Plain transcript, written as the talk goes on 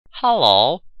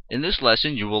Hello! In this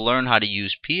lesson you will learn how to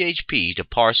use PHP to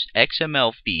parse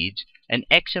XML feeds and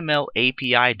XML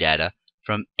API data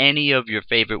from any of your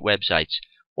favorite websites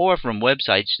or from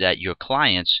websites that your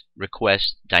clients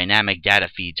request dynamic data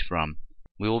feeds from.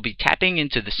 We will be tapping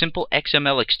into the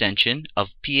simpleXML extension of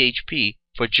PHP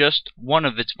for just one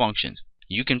of its functions.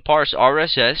 You can parse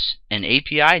RSS and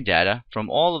API data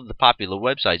from all of the popular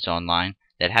websites online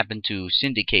that happen to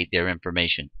syndicate their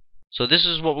information. So this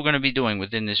is what we're going to be doing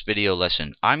within this video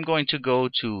lesson. I'm going to go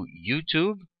to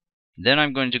YouTube, then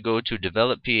I'm going to go to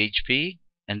Develop PHP,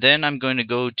 and then I'm going to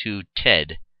go to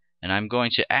TED, and I'm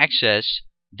going to access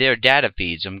their data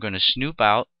feeds. I'm going to snoop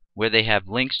out where they have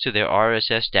links to their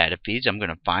RSS data feeds. I'm going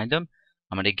to find them.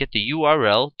 I'm going to get the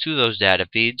URL to those data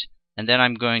feeds, and then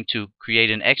I'm going to create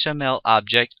an XML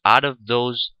object out of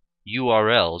those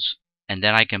URLs, and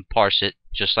then I can parse it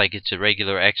just like it's a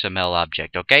regular XML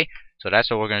object, okay? So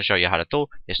that's what we're going to show you how to do.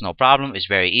 It's no problem. It's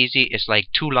very easy. It's like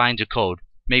 2 lines of code,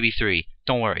 maybe 3.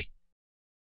 Don't worry.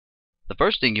 The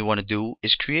first thing you want to do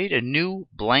is create a new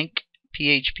blank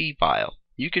PHP file.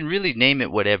 You can really name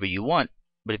it whatever you want,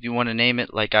 but if you want to name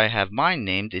it like I have mine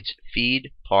named, it's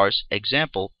feed parse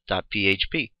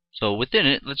example.php. So within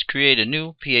it, let's create a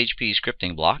new PHP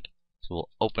scripting block. So we'll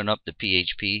open up the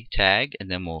PHP tag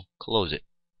and then we'll close it.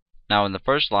 Now in the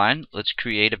first line, let's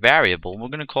create a variable. We're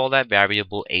going to call that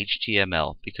variable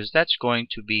HTML because that's going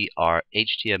to be our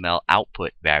HTML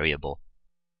output variable.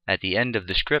 At the end of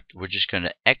the script, we're just going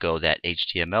to echo that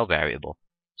HTML variable.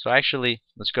 So actually,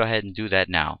 let's go ahead and do that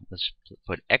now. Let's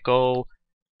put echo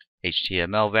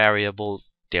HTML variable.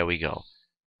 There we go.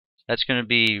 That's going to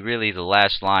be really the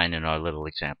last line in our little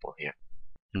example here.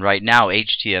 And right now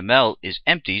HTML is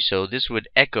empty, so this would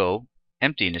echo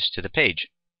emptiness to the page.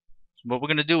 What we're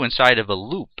going to do inside of a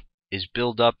loop is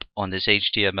build up on this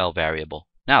HTML variable.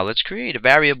 Now let's create a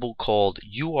variable called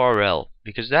URL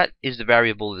because that is the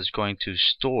variable that's going to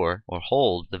store or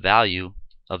hold the value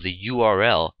of the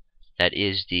URL that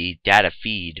is the data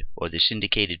feed or the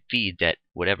syndicated feed that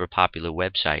whatever popular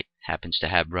website happens to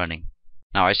have running.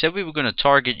 Now I said we were going to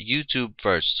target YouTube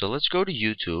first, so let's go to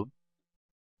YouTube,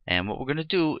 and what we're going to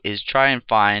do is try and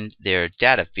find their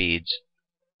data feeds.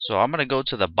 So I'm going to go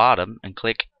to the bottom and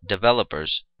click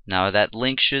Developers. Now that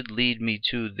link should lead me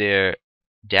to their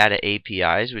data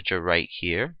APIs, which are right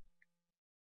here.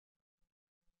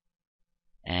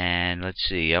 And let's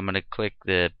see, I'm going to click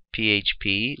the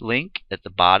PHP link at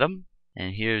the bottom,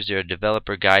 and here's their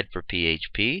developer guide for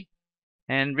PHP.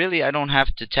 And really I don't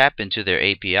have to tap into their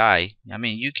API. I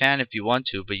mean, you can if you want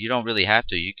to, but you don't really have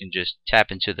to. You can just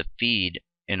tap into the feed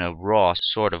in a raw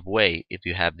sort of way if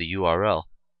you have the URL.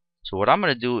 So what I'm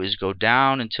going to do is go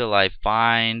down until I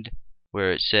find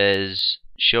where it says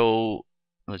show,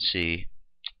 let's see,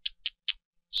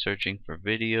 searching for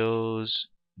videos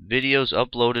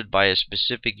uploaded by a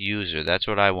specific user. That's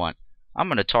what I want. I'm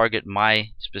going to target my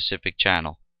specific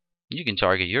channel. You can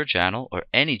target your channel or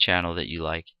any channel that you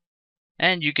like.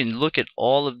 And you can look at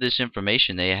all of this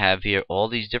information they have here. All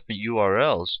these different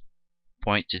URLs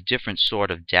point to different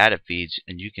sort of data feeds,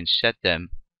 and you can set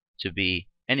them to be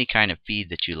any kind of feed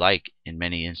that you like in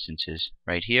many instances.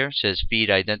 Right here says feed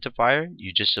identifier.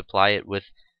 You just supply it with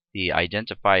the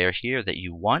identifier here that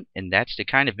you want, and that's the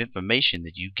kind of information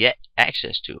that you get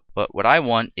access to. But what I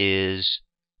want is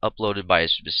uploaded by a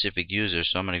specific user,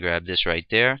 so I'm going to grab this right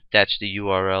there. That's the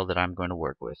URL that I'm going to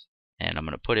work with, and I'm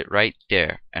going to put it right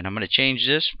there. And I'm going to change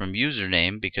this from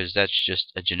username because that's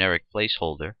just a generic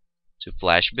placeholder to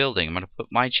flash building. I'm going to put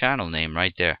my channel name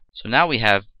right there. So now we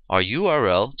have our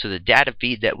URL to the data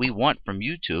feed that we want from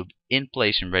YouTube in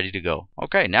place and ready to go.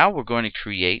 Okay, now we're going to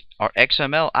create our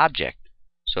XML object.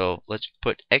 So let's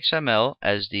put XML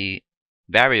as the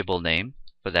variable name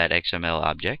for that XML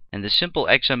object. And the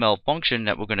simpleXML function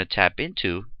that we're going to tap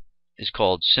into is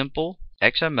called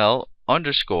simpleXML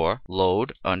underscore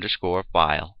load underscore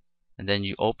file. And then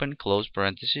you open, close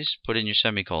parentheses, put in your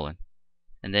semicolon.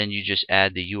 And then you just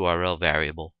add the URL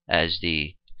variable as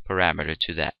the parameter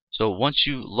to that. So once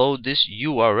you load this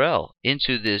URL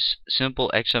into this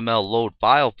simpleXML load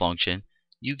file function,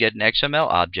 you get an XML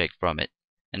object from it.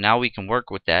 And now we can work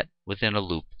with that within a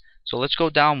loop. So let's go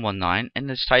down one line and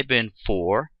let's type in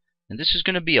for, and this is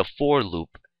going to be a for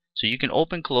loop. So you can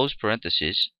open, close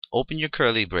parentheses, open your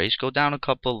curly brace, go down a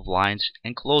couple of lines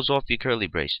and close off your curly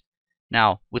brace.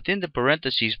 Now within the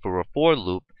parentheses for a for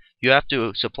loop, you have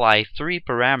to supply 3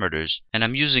 parameters, and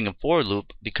I'm using a for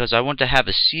loop because I want to have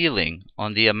a ceiling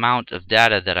on the amount of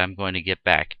data that I'm going to get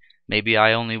back. Maybe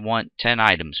I only want 10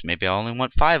 items, maybe I only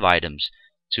want 5 items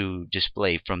to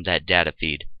display from that data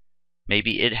feed.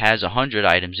 Maybe it has 100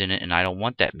 items in it and I don't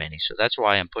want that many, so that's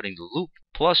why I'm putting the loop.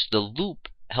 Plus the loop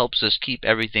helps us keep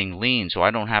everything lean, so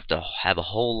I don't have to have a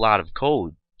whole lot of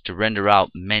code to render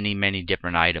out many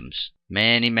different items.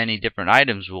 Many different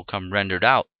items will come rendered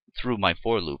out through my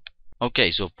for loop.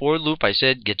 Okay, so for loop, I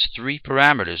said, gets 3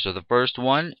 parameters. So the first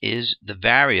one is the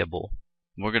variable.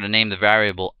 We're going to name the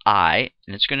variable I,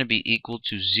 and it's going to be equal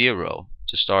to 0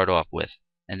 to start off with.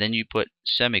 And then you put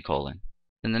semicolon.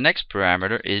 Then the next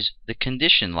parameter is the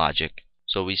condition logic.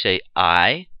 So we say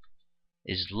I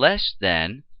is less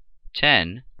than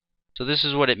 10. So this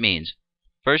is what it means.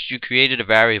 First, you created a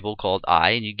variable called I,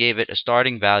 and you gave it a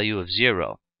starting value of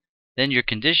 0. Then your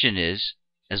condition is,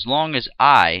 as long as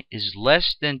I is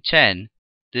less than 10,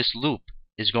 this loop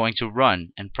is going to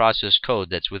run and process code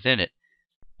that's within it.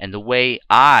 And the way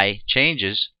I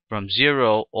changes from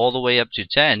 0 all the way up to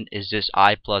 10 is this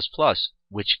I++,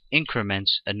 which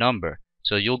increments a number.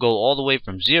 So you'll go all the way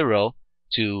from 0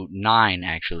 to 9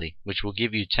 actually, which will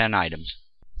give you 10 items.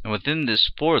 And within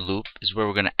this for loop is where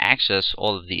we're going to access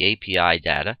all of the API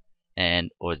data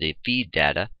or the feed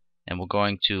data, and we're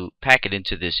going to pack it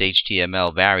into this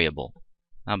HTML variable.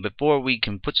 Now before we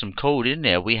can put some code in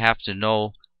there, we have to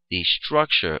know the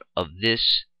structure of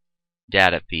this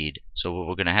data feed. So what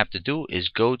we're going to have to do is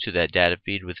go to that data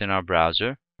feed within our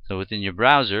browser. So within your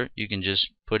browser, you can just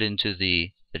put into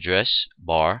the address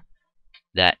bar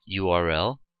that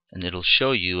URL, and it'll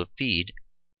show you a feed.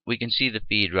 We can see the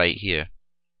feed right here.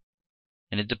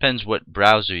 And it depends what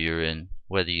browser you're in,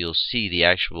 whether you'll see the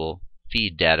actual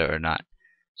feed data or not.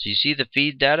 So you see the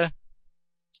feed data?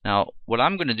 Now, what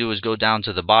I'm going to do is go down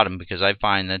to the bottom, because I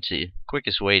find that's the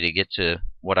quickest way to get to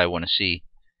what I want to see.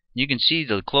 You can see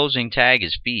the closing tag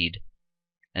is feed,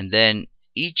 and then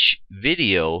each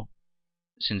video,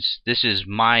 since this is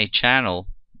my channel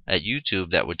at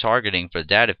YouTube that we're targeting for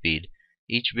data feed,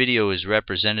 each video is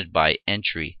represented by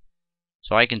entry.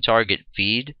 So I can target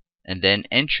feed and then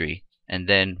entry, and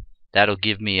then that'll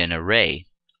give me an array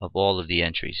of all of the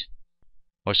entries,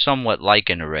 or somewhat like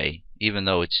an array, even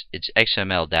though it's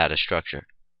XML data structure.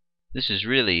 This is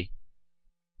really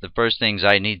the first things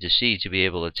I need to see to be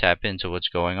able to tap into what's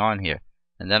going on here.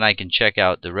 And then I can check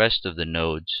out the rest of the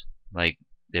nodes. Like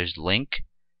there's link.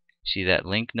 See that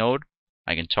link node?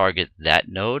 I can target that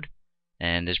node,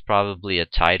 and there's probably a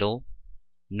title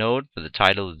node for the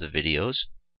title of the videos.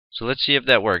 So let's see if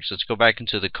that works. Let's go back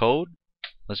into the code.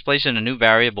 Let's place in a new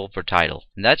variable for title,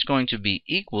 and that's going to be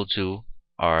equal to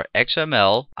our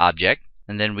XML object,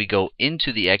 and then we go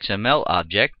into the XML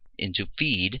object, into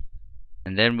feed,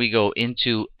 and then we go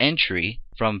into entry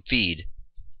from feed.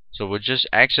 So we're just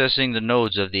accessing the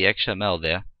nodes of the XML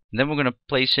there. And then we're going to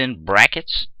place in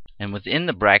brackets, and within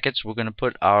the brackets we're going to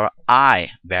put our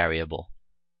I variable,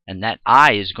 and that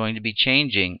I is going to be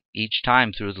changing each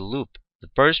time through the loop. The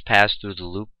first pass through the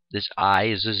loop, this I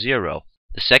is a 0.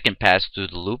 The second pass through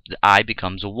the loop, the I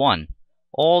becomes a 1,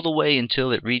 all the way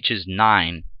until it reaches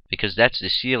 9, because that's the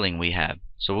ceiling we have.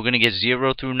 So we're going to get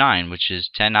 0 through 9, which is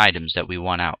 10 items that we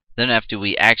want out. Then after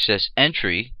we access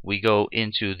entry, we go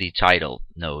into the title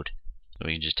node. So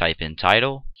we can just type in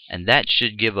title, and that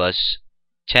should give us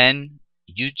 10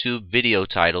 YouTube video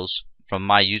titles from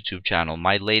my YouTube channel,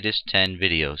 my latest 10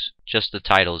 videos, just the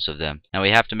titles of them. Now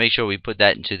we have to make sure we put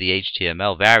that into the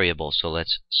HTML variable. So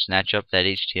let's snatch up that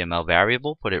HTML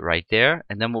variable, put it right there,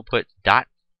 and then we'll put dot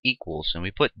equals. And we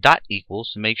put dot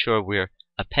equals to make sure we're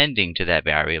appending to that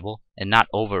variable and not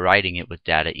overriding it with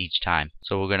data each time.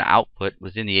 So we're going to output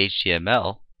within the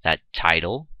HTML that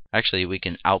title. Actually, we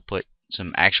can output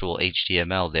some actual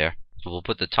HTML there. So we'll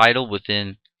put the title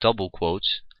within double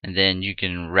quotes, and then you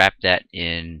can wrap that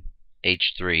in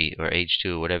H3 or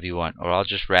H2, whatever you want, or I'll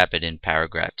just wrap it in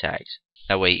paragraph tags.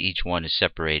 That way each one is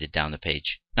separated down the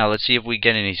page. Now let's see if we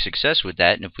get any success with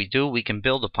that, and if we do, we can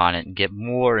build upon it and get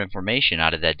more information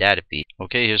out of that data feed.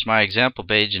 Okay, here's my example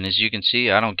page, and as you can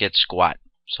see, I don't get squat,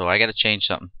 so I gotta change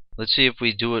something. Let's see if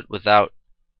we do it without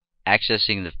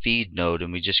accessing the feed node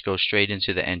and we just go straight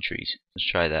into the entries. Let's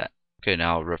try that. Okay,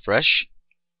 now I'll refresh,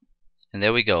 and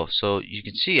there we go. So you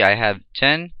can see I have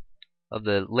 10 of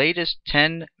the latest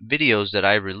 10 videos that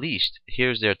I released.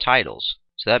 Here's their titles.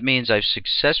 So that means I've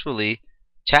successfully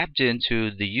tapped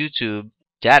into the YouTube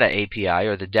data API,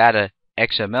 or the data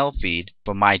XML feed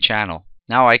for my channel.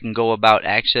 Now I can go about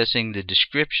accessing the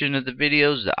description of the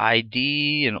videos, the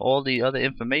ID, and all the other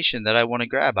information that I want to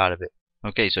grab out of it.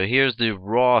 Okay, so here's the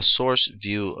raw source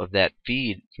view of that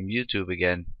feed from YouTube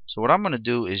again. So what I'm going to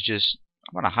do is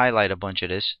I'm going to highlight a bunch of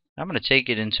this. I'm going to take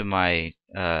it into my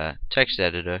text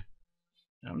editor.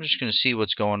 I'm just going to see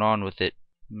what's going on with it.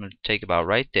 I'm going to take about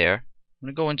right there. I'm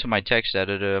going to go into my text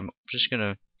editor. I'm just going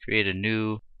to create a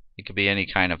new, it could be any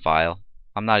kind of file.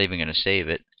 I'm not even going to save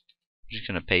it. I'm just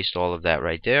going to paste all of that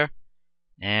right there.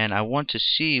 and I want to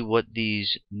see what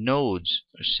these nodes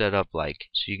are set up like.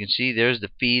 So you can see there's the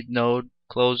feed node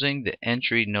closing, the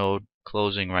entry node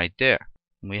closing right there.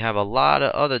 And we have a lot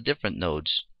of other different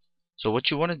nodes. So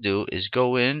what you want to do is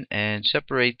go in and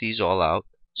separate these all out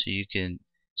so you can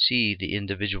see the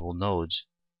individual nodes.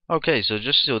 Okay, so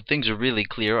just so things are really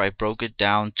clear, I broke it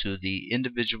down to the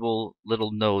individual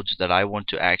little nodes that I want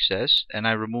to access, and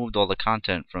I removed all the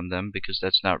content from them because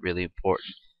that's not really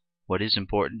important. What is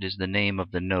important is the name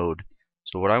of the node.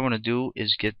 So what I want to do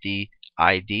is get the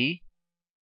ID,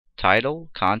 title,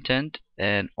 content,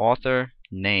 and author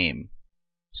name.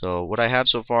 So what I have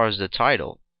so far is the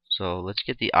title. So let's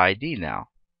get the ID now.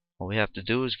 All we have to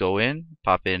do is go in,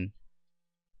 pop in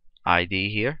ID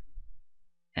here,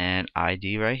 and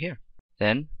ID right here.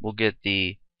 Then we'll get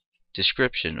the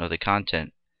description or the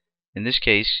content. In this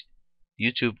case,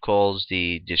 YouTube calls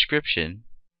the description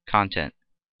content.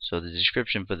 So the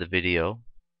description for the video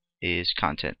is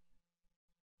content.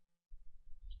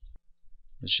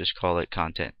 Let's just call it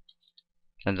content.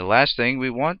 And the last thing we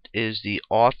want is the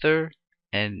author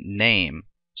and name.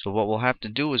 So what we'll have to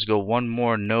do is go one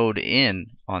more node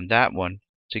in on that one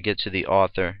to get to the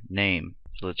author name.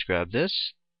 So let's grab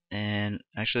this, and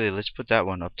actually let's put that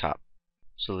one up top.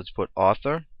 So let's put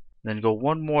author, then go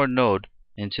one more node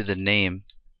into the name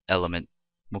element.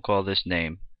 We'll call this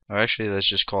name, or actually let's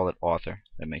just call it author.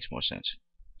 That makes more sense.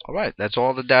 Alright, that's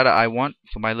all the data I want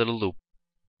for my little loop.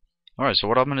 Alright, so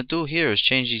what I'm going to do here is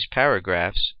change these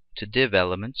paragraphs to div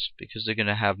elements because they're going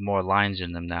to have more lines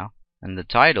in them now. And the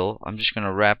title, I'm just going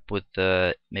to wrap with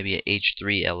maybe an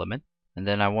H3 element. And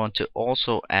then I want to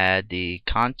also add the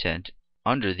content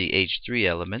under the H3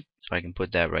 element, so I can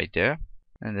put that right there.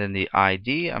 And then the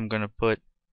ID I'm going to put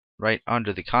right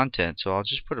under the content, so I'll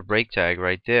just put a break tag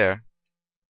right there.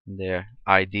 And there,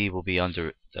 ID will be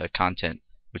under the content,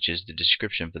 which is the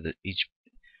description for each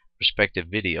respective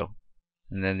video.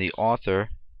 And then the author,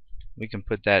 we can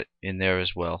put that in there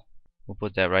as well. We'll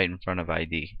put that right in front of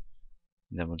ID.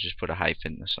 And then we'll just put a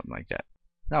hyphen or something like that.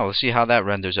 Now let's see how that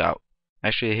renders out.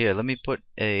 Actually here, let me put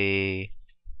a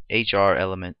HR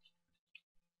element.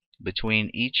 Between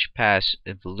each pass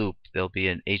in the loop, there'll be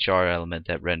an HR element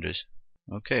that renders.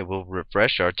 Okay, we'll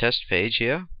refresh our test page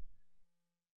here.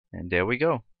 And there we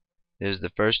go. There's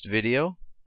the first video,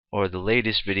 or the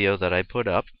latest video that I put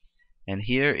up. And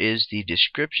here is the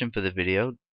description for the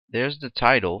video. There's the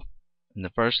title in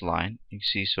the first line. You can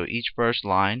see, so each first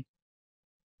line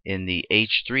in the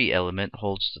H3 element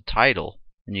holds the title.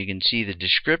 And you can see the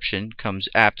description comes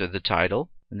after the title.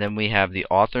 And then we have the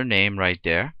author name right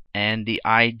there. And the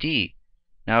ID.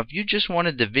 Now if you just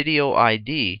wanted the video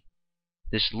ID,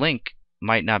 this link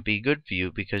might not be good for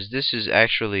you because this is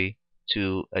actually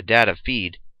to a data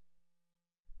feed,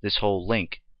 this whole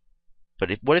link.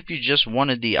 But what if you just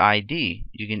wanted the ID?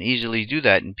 You can easily do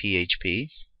that in PHP.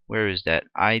 Where is that?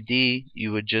 ID,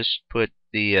 you would just put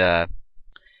the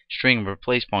string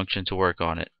replace function to work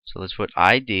on it. So let's put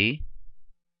ID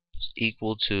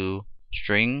equal to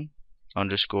string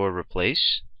underscore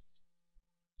replace,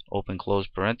 open close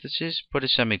parenthesis, put a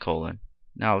semicolon.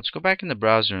 Now let's go back in the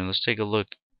browser and let's take a look.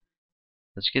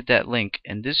 Let's get that link,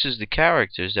 and this is the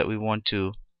characters that we want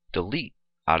to delete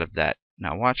out of that.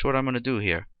 Now watch what I'm going to do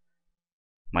here.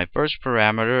 My first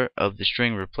parameter of the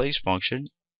string replace function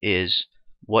is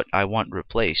what I want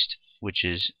replaced, which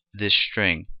is this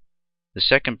string. The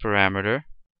second parameter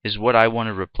is what I want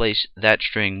to replace that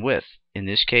string with. In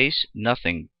this case,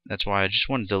 nothing. That's why I just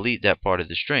want to delete that part of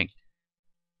the string.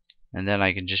 And then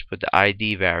I can just put the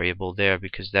ID variable there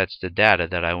because that's the data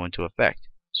that I want to affect.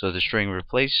 So the string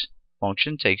replace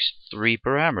function takes three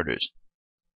parameters: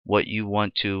 what you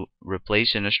want to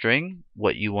replace in a string,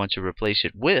 what you want to replace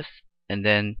it with, and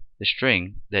then the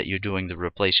string that you're doing the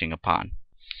replacing upon.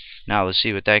 Now let's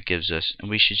see what that gives us. And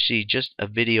we should see just a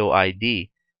video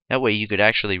ID. That way you could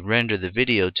actually render the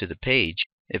video to the page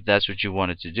if that's what you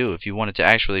wanted to do. If you wanted to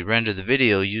actually render the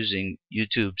video using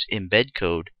YouTube's embed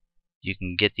code, you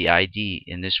can get the ID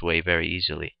in this way very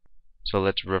easily. So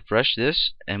let's refresh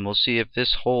this and we'll see if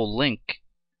this whole link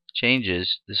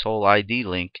changes, this whole ID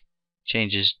link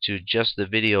changes to just the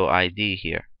video ID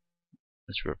here.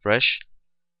 Let's refresh,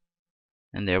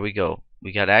 and there we go.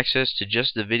 We got access to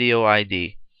just the video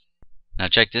ID. Now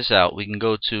check this out. We can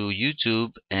go to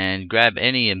YouTube and grab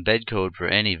any embed code for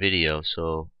any video.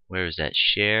 So where is that?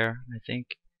 Share, I think.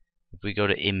 If we go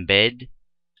to embed,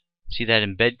 see that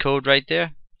embed code right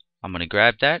there? I'm going to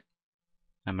grab that.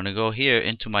 I'm going to go here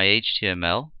into my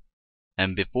HTML,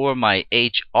 and before my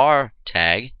HR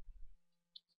tag,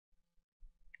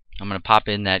 I'm going to pop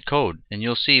in that code, and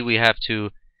you'll see we have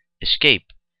to escape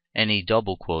any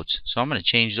double quotes. So I'm going to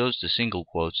change those to single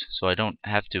quotes so I don't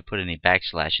have to put any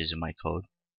backslashes in my code.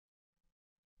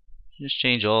 Just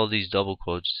change all these double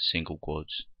quotes to single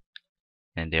quotes.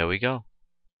 And there we go.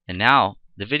 And now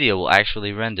the video will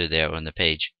actually render there on the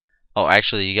page. Oh,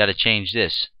 actually, you got to change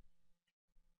this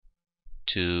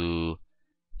to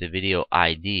the video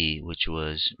ID, which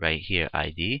was right here,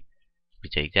 ID. You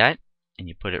take that and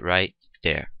you put it right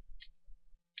there.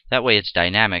 That way it's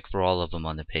dynamic for all of them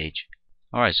on the page.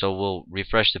 Alright, so we'll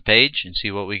refresh the page and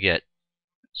see what we get.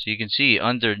 So you can see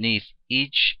underneath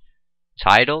each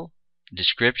title,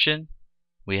 description,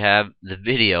 we have the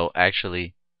video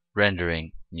actually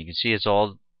rendering. And you can see it's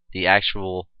all the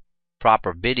actual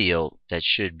proper video that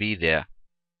should be there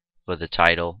for the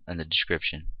title and the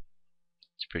description.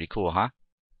 It's pretty cool, huh?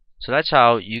 So that's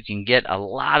how you can get a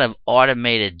lot of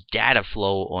automated data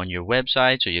flow on your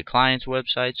websites or your clients'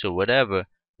 websites or whatever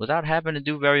without having to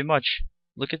do very much.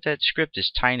 Look at that script,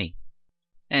 it's tiny.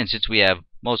 And since we have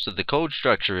most of the code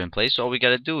structure in place, all we got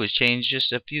to do is change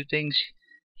just a few things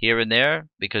here and there,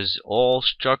 because all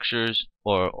structures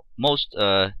or most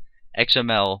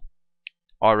XML,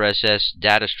 RSS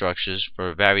data structures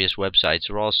for various websites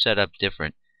are all set up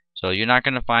different. So you're not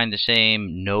going to find the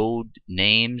same node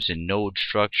names and node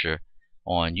structure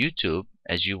on YouTube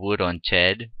as you would on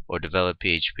TED or Develop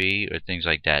PHP or things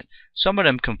like that. Some of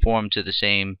them conform to the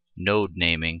same node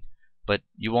naming, but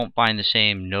you won't find the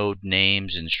same node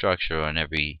names and structure on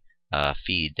every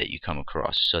feed that you come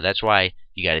across. So that's why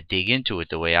you got to dig into it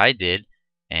the way I did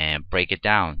and break it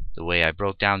down the way I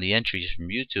broke down the entries from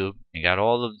YouTube and got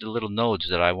all of the little nodes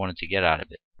that I wanted to get out of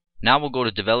it. Now we'll go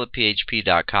to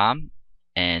developphp.com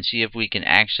and see if we can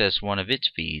access one of its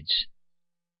feeds.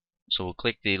 So we'll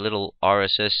click the little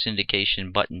RSS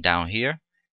syndication button down here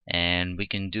and we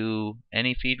can do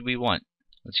any feed we want.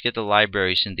 Let's get the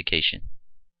library syndication.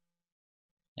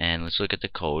 And let's look at the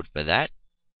code for that,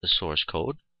 the source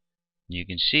code. You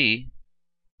can see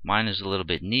mine is a little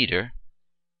bit neater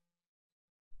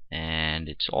and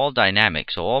it's all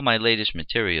dynamic, so all my latest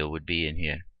material would be in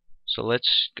here. So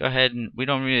let's go ahead and we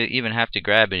don't really even have to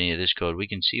grab any of this code. We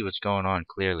can see what's going on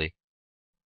clearly.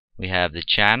 We have the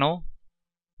channel,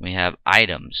 we have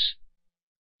items.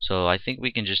 So I think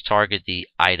we can just target the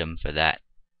item for that.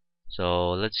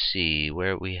 So let's see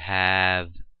where we have,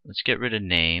 let's get rid of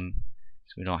name,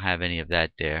 so we don't have any of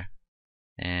that there.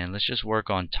 And let's just work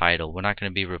on title. We're not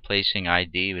going to be replacing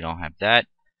ID, we don't have that.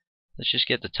 Let's just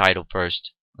get the title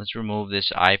first. Let's remove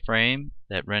this iframe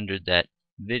that rendered that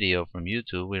video from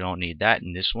YouTube. We don't need that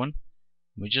in this one.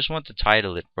 We just want the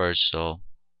title at first, so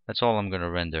that's all I'm going to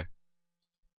render.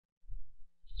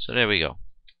 So there we go.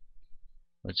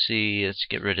 Let's see, let's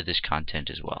get rid of this content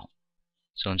as well.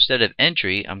 So instead of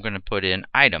entry, I'm going to put in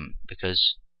item,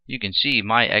 because you can see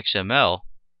my XML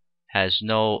has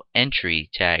no entry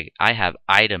tag. I have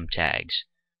item tags.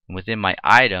 And within my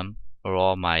item are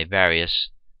all my various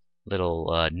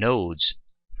little nodes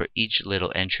for each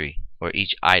little entry or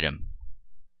each item.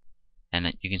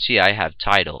 And you can see I have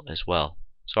title as well.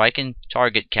 So I can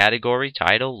target category,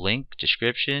 title, link,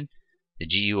 description. The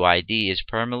GUID is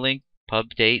permalink,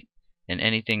 pub date, and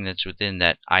anything that's within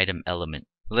that item element.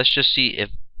 Let's just see if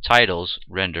titles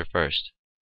render first.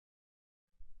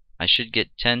 I should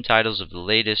get 10 titles of the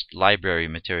latest library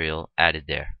material added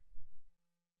there.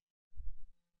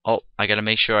 Oh, I gotta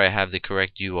make sure I have the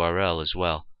correct URL as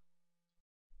well.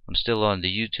 I'm still on the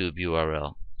YouTube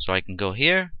URL. So I can go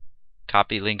here,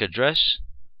 copy link address,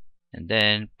 and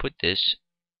then put this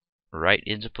right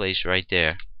into place right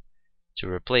there to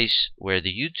replace where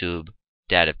the YouTube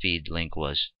data feed link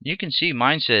was. You can see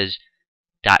mine says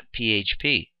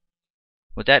 .php.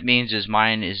 What that means is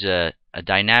mine is a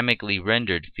dynamically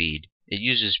rendered feed. It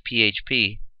uses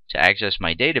PHP to access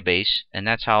my database, and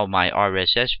that's how my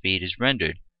RSS feed is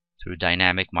rendered, through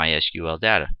dynamic MySQL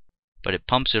data. But it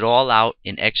pumps it all out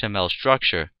in XML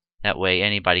structure. That way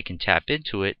anybody can tap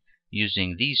into it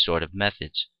using these sort of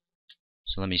methods.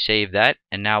 So let me save that,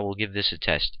 and now we'll give this a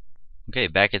test. Okay,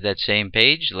 back at that same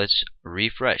page, let's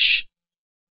refresh.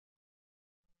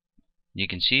 You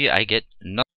can see I get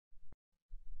nothing.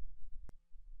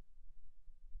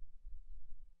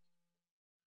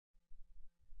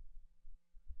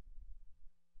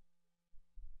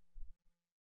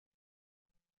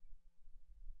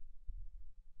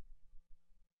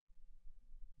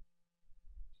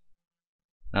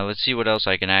 Now let's see what else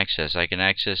I can access. I can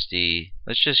access the,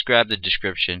 let's just grab the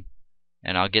description,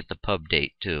 and I'll get the pub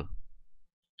date too.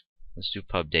 Let's do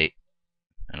pub date,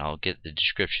 and I'll get the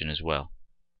description as well.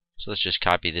 So let's just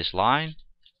copy this line.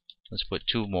 Let's put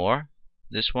two more.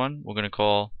 This one we're going to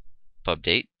call pub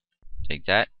date. Take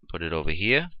that, put it over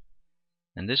here,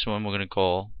 and this one we're going to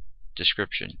call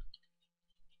description.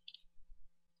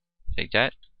 Take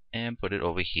that and put it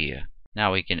over here.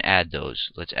 Now we can add those.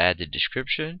 Let's add the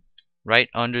description right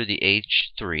under the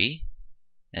H3,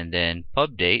 and then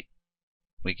pub date.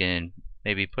 We can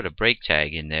maybe put a break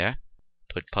tag in there.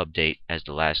 Put pub date as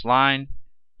the last line.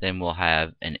 Then we'll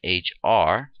have an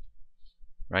HR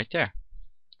right there.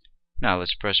 Now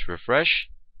let's press refresh.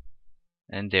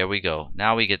 And there we go.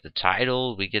 Now we get the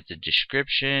title, we get the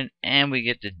description, and we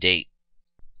get the date.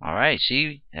 Alright,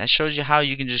 see? That shows you how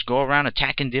you can just go around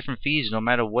attacking different feeds no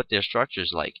matter what their structure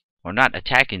is like. Or not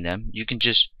attacking them. You can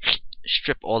just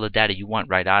strip all the data you want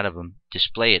right out of them.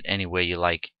 Display it any way you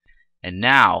like. And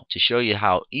now, to show you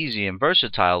how easy and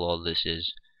versatile all this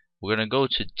is, we're going to go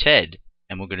to TED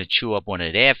and we're going to chew up one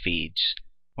of their feeds.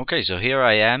 Okay, so here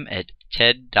I am at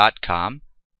TED.com.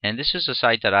 And this is a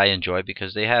site that I enjoy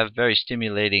because they have very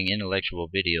stimulating intellectual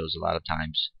videos a lot of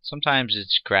times. Sometimes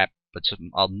it's crap, but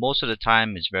most of the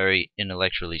time it's very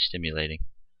intellectually stimulating.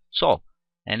 So,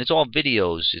 and it's all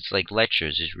videos, it's like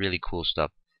lectures, it's really cool stuff.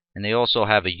 And they also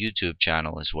have a YouTube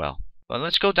channel as well. But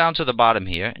let's go down to the bottom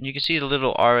here, and you can see the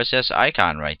little RSS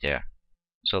icon right there.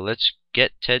 So let's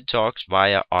get TED Talks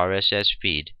via RSS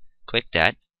feed. Click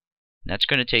that. And that's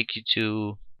going to take you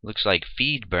to, looks like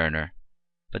Feed Burner.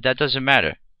 But that doesn't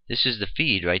matter. This is the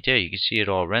feed right there. You can see it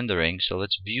all rendering. So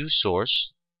let's view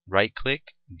source. Right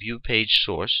click, view page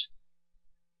source.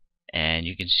 And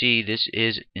you can see this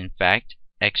is in fact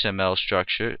XML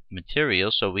structure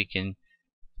material. So we can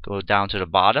go down to the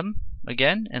bottom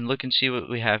again and look and see what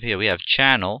we have here. We have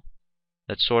channel.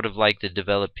 That's sort of like the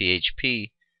develop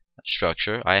PHP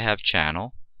structure. I have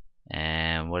channel.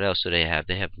 And what else do they have?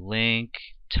 They have link,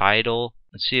 title.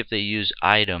 Let's see if they use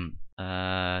item.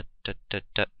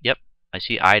 Yep. I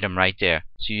see item right there.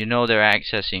 So you know they're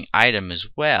accessing item as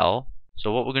well. So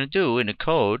what we're going to do in the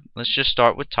code, let's just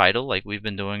start with title like we've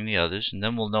been doing the others, and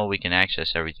then we'll know we can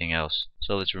access everything else.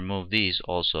 So let's remove these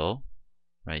also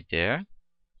right there.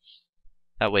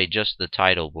 That way just the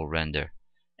title will render.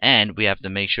 And we have to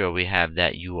make sure we have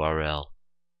that URL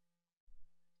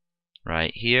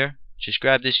right here. Just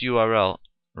grab this URL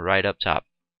right up top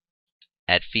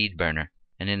at FeedBurner.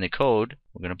 And in the code,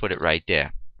 we're going to put it right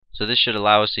there. So this should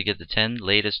allow us to get the 10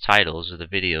 latest titles of the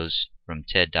videos from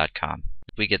TED.com.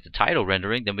 If we get the title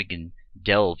rendering, then we can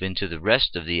delve into the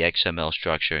rest of the XML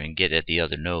structure and get at the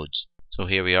other nodes. So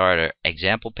here we are at our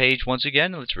example page once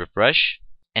again. Let's refresh.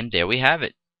 And there we have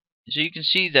it. So you can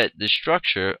see that the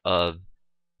structure of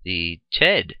the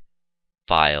TED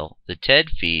file, the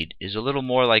TED feed, is a little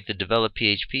more like the develop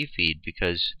PHP feed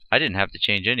because I didn't have to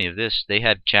change any of this. They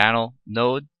had channel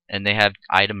node and they have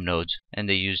item nodes and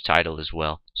they use title as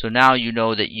well. So now you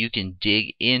know that you can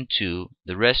dig into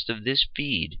the rest of this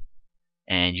feed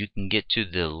and you can get to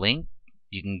the link,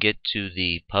 you can get to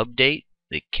the pub date,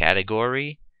 the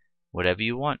category, whatever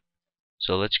you want.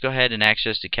 So let's go ahead and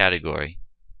access the category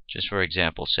just for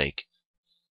example's sake.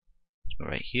 So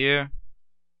right here,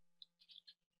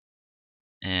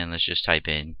 and let's just type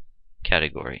in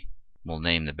category. We'll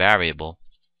name the variable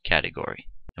category.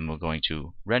 And we're going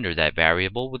to render that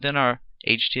variable within our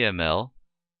HTML.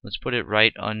 Let's put it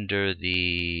right under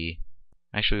the...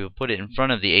 Actually, we'll put it in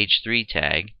front of the H3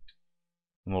 tag.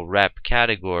 And we'll wrap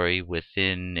category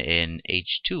within an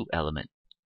H2 element.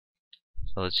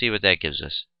 So let's see what that gives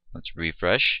us. Let's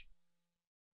refresh.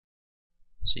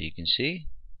 So you can see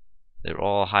they're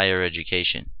all higher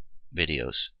education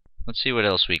videos. Let's see what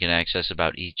else we can access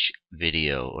about each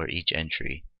video or each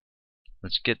entry.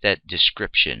 Let's get that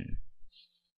description.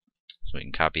 So we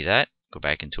can copy that, go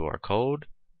back into our code,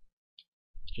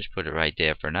 just put it right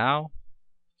there for now.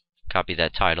 Copy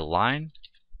that title line,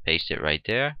 paste it right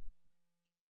there,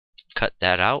 cut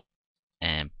that out,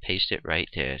 and paste it right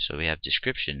there. So we have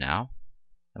description now,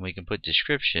 and we can put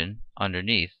description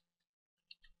underneath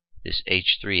this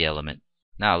H3 element.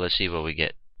 Now let's see what we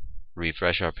get.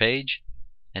 Refresh our page,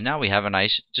 and now we have a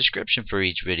nice description for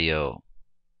each video.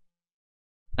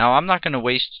 Now I'm not going to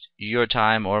waste your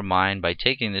time or mine by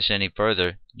taking this any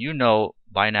further. You know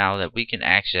by now that we can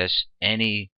access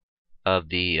any of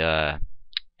the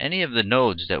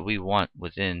nodes that we want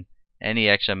within any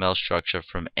XML structure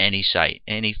from any site,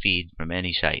 any feed from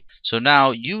any site. So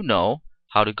now you know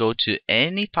how to go to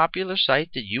any popular site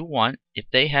that you want. If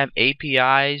they have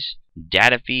APIs,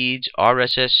 data feeds,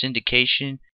 RSS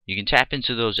syndication, you can tap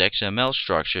into those XML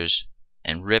structures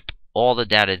and rip all the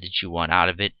data that you want out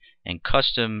of it and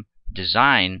custom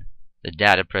design the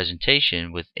data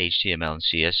presentation with HTML and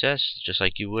CSS just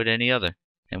like you would any other.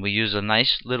 And we use a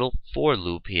nice little for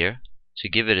loop here to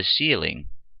give it a ceiling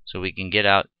so we can get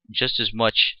out just as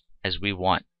much as we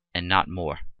want and not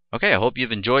more. Okay, I hope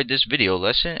you've enjoyed this video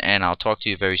lesson, and I'll talk to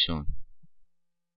you very soon.